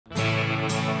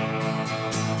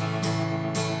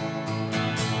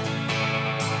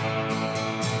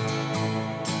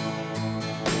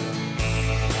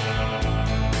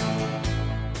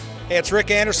Hey, it's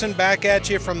Rick Anderson back at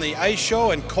you from the ice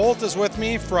show, and Colt is with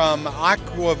me from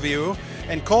Aqua Vu.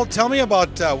 And Colt, tell me about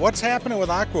what's happening with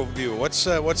Aqua Vu.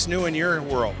 What's new in your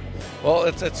world? Well,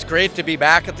 it's great to be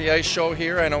back at the ice show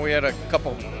here. I know we had a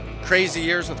couple crazy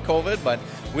years with COVID, but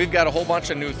we've got a whole bunch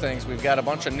of new things. We've got a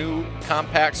bunch of new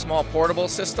compact, small, portable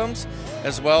systems,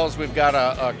 as well as we've got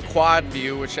a quad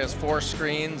view, which has 4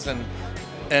 screens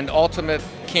and ultimate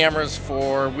cameras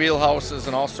for wheelhouses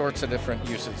and all sorts of different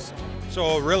uses.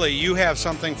 So really, you have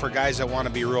something for guys that want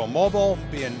to be real mobile,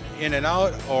 being in and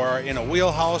out, or in a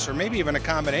wheelhouse, or maybe even a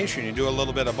combination. You do a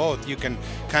little bit of both. You can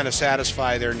kind of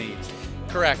satisfy their needs.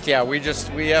 Correct. Yeah, we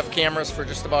have cameras for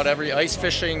just about every ice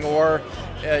fishing, or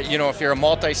if you're a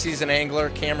multi-season angler,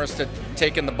 cameras to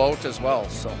take in the boat as well.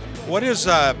 So, what is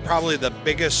probably the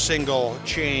biggest single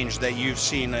change that you've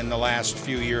seen in the last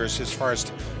few years as far as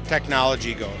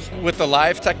technology goes? With the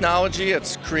live technology,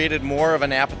 it's created more of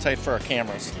an appetite for our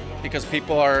cameras, because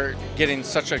people are getting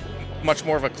such a much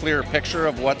more of a clearer picture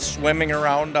of what's swimming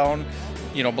around down,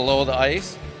 below the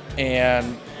ice,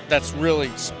 and that's really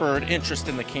spurred interest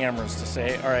in the cameras to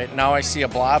say, all right, now I see a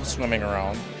blob swimming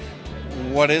around.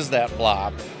 What is that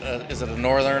blob? Is it a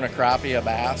northern, a crappie, a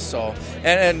bass? So,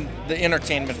 and the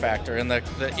entertainment factor and the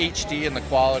HD and the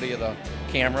quality of the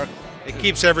camera. It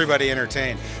keeps everybody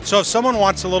entertained. So if someone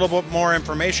wants a little bit more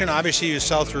information, obviously you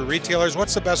sell through retailers.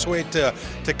 What's the best way to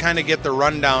kind of get the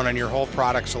rundown on your whole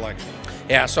product selection?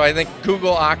 Yeah, so I think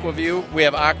Google Aqua Vu. We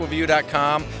have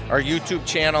aquavu.com. Our YouTube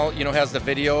channel, has the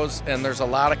videos, and there's a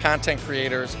lot of content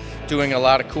creators doing a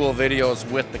lot of cool videos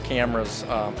with the cameras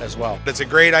as well. It's a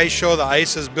great ice show. The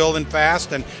ice is building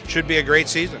fast and should be a great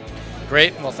season.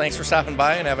 Great. Well, thanks for stopping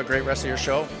by, and have a great rest of your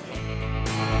show.